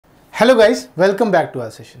Hello guys, welcome back to our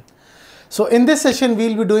session. So in this session,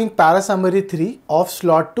 we'll be doing para summary 3 of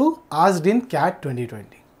slot 2 asked in CAT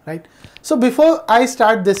 2020, right? So before I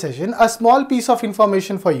start this session, a small piece of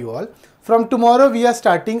information for you all. From tomorrow, we are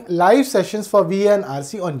starting live sessions for VA and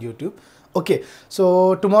RC on YouTube. Okay,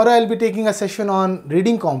 so tomorrow I'll be taking a session on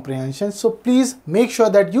reading comprehension. So please make sure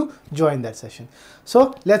that you join that session.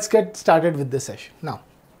 So let's get started with this session. Now,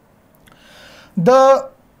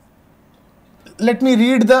 let me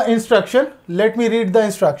read the instruction.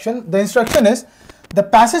 The instruction is, the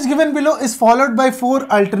passage given below is followed by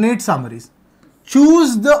 4 alternate summaries.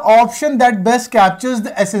 Choose the option that best captures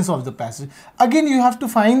the essence of the passage. Again, you have to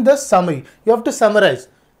find the summary. You have to summarize.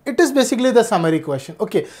 It is basically the summary question.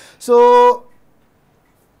 Okay, so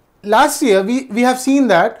last year we have seen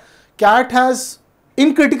that CAT has,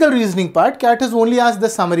 in critical reasoning part, CAT has only asked the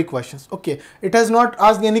summary questions. Okay, it has not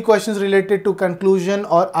asked any questions related to conclusion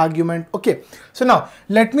or argument. Okay, so now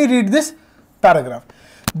let me read this paragraph.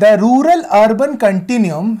 The rural-urban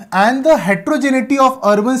continuum and the heterogeneity of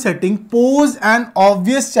urban setting pose an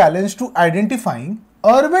obvious challenge to identifying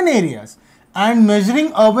urban areas and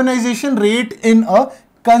measuring urbanization rate in a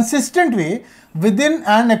consistent way within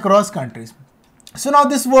and across countries. So now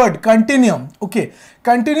this word continuum, okay,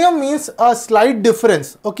 continuum means a slight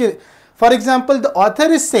difference. Okay, for example, the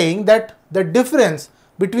author is saying that the difference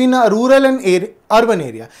between a rural and urban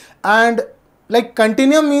area, and like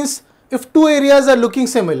continuum means if two areas are looking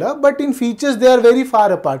similar but in features they are very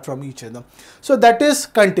far apart from each other. So that is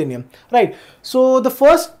continuum, right? So the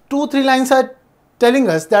first 2-3 lines are telling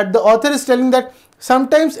us that the author is telling that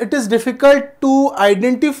sometimes it is difficult to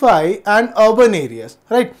identify an urban areas,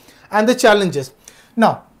 right? And the challenges.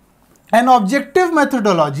 Now, an objective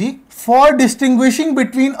methodology for distinguishing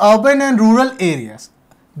between urban and rural areas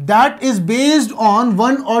that is based on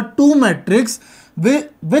 1 or 2 metrics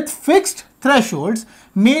with fixed thresholds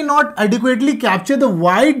may not adequately capture the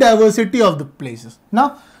wide diversity of the places.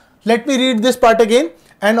 Now, let me read this part again.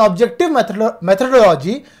 An objective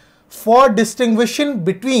methodology for distinguishing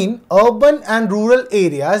between urban and rural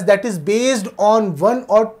areas that is based on 1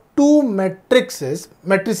 or 2 matrices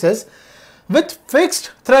with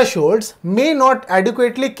fixed thresholds may not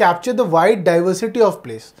adequately capture the wide diversity of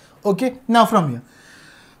place. Okay, now from here,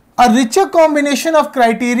 a richer combination of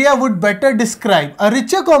criteria would better describe,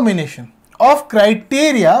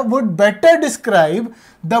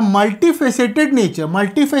 the multifaceted nature.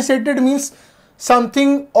 Multifaceted means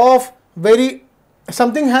something of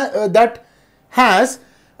that has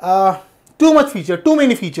too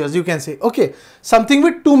many features, you can say. Okay, something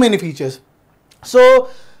with too many features. So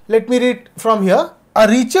let me read from here. A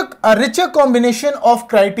richer combination of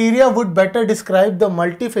criteria would better describe the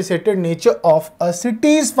multifaceted nature of a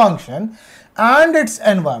city's function and its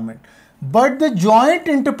environment. But the joint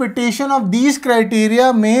interpretation of these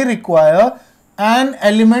criteria may require an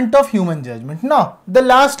element of human judgment. Now, the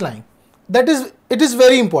last line, it is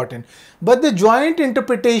very important. But the joint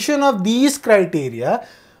interpretation of these criteria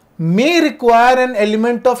may require an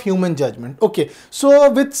element of human judgment. Okay,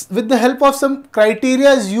 so with the help of some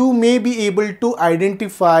criteria, you may be able to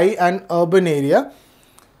identify an urban area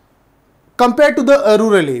compared to the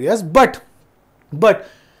rural areas. But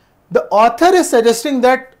the author is suggesting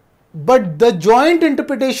that the joint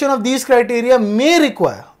interpretation of these criteria may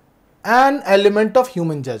require an element of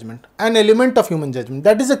human judgment.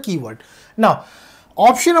 That is a keyword. Now,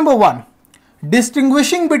 option number 1.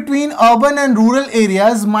 Distinguishing between urban and rural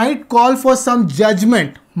areas might call for some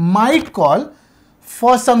judgment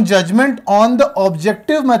on the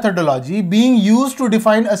objective methodology being used to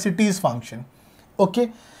define a city's function.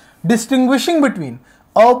 Okay, distinguishing between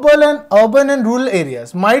urban and rural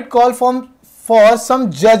areas might call for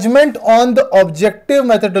some judgment on the objective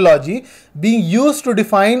methodology being used to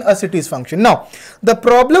define a city's function. Now, the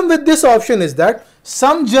problem with this option is that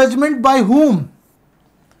some judgment by whom?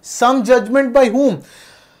 The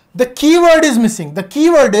keyword is missing. The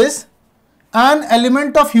keyword is an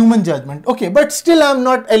element of human judgment. Okay, but still I am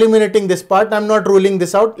not eliminating this part. I am not ruling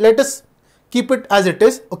this out. Let us keep it as it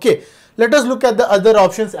is. Okay, let us look at the other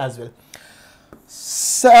options as well.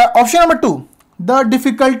 So, option number 2. The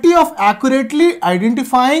difficulty of accurately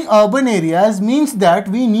identifying urban areas means that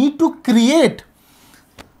we need to create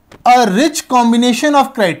a rich combination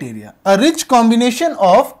of criteria.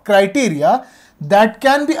 That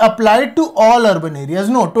can be applied to all urban areas.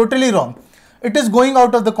 No, totally wrong. It is going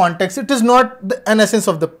out of the context. It is not an essence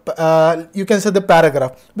of the, you can say, the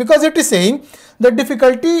paragraph, because it is saying the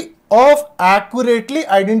difficulty of accurately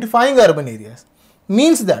identifying urban areas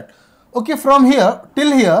means that, okay, from here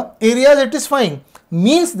till here, areas it is fine,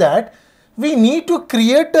 means that we need to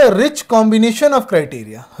create a rich combination of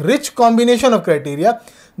criteria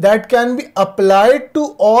that can be applied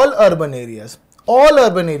to all urban areas. All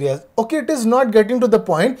urban areas. Okay, it is not getting to the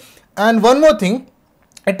point. And one more thing,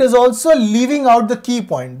 it is also leaving out the key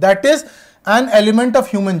point, that is an element of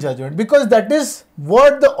human judgment, because that is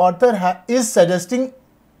what the author is suggesting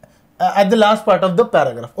at the last part of the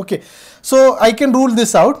paragraph. Okay, so I can rule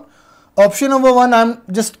this out. Option number 1 I'm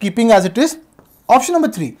just keeping as it is. Option number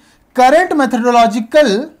 3, current methodologies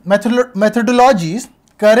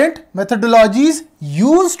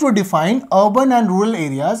used to define urban and rural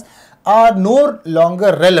areas are no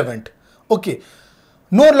longer relevant. Okay,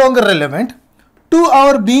 no longer relevant to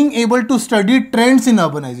our being able to study trends in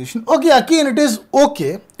urbanization. Okay, again it is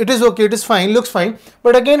okay, it is fine, looks fine,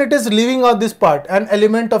 but again it is leaving out this part, an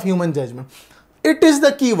element of human judgment. It is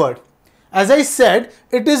the keyword. As I said,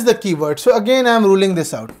 it is the keyword. So again I am ruling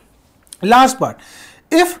this out. Last part.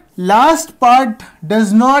 If last part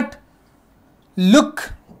does not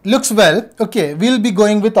looks well, okay, we'll be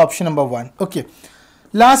going with option number 1. Okay,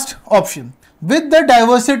 last option. With the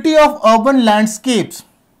diversity of urban landscapes,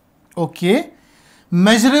 okay,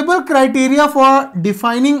 measurable criteria for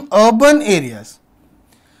defining urban areas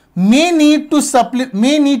may need to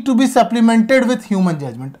be supplemented with human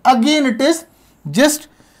judgment. Again it is just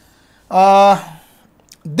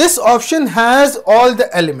this option has all the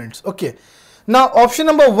elements. Okay, now option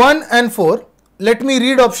number 1 and 4, let me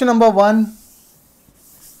read option number 1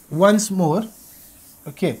 once more.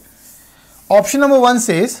 Okay, option number 1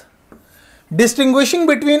 says, distinguishing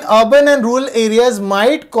between urban and rural areas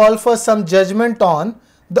might call for some judgment on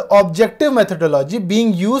the objective methodology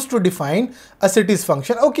being used to define a city's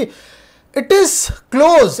function. Okay, it is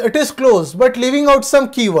close, but leaving out some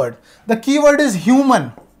keyword. The keyword is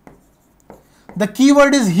human. The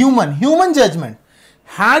keyword is human judgment.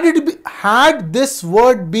 Had this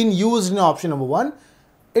word been used in option number 1,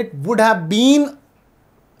 it would have been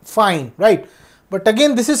fine, right? But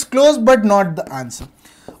again, this is close but not the answer.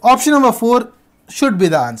 Option number 4 should be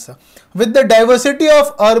the answer. With the diversity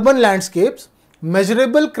of urban landscapes,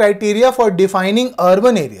 measurable criteria for defining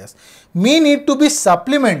urban areas may need to be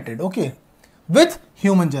supplemented, okay, with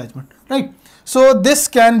human judgment, right? So this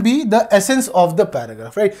can be the essence of the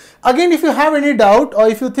paragraph, right? Again, if you have any doubt or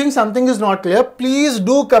if you think something is not clear, please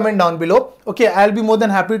do comment down below. Okay, I'll be more than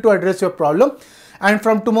happy to address your problem. And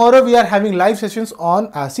from tomorrow, we are having live sessions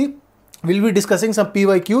on ASI. We'll be discussing some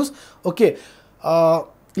PYQs, okay,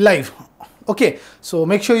 live. Okay, so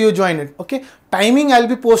make sure you join it. Okay, timing, I'll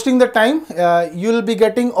be posting the time. You'll be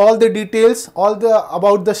getting all the details,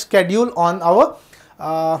 about the schedule on our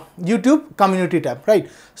YouTube community tab, right?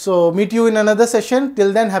 So meet you in another session.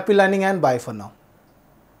 Till then, happy learning and bye for now.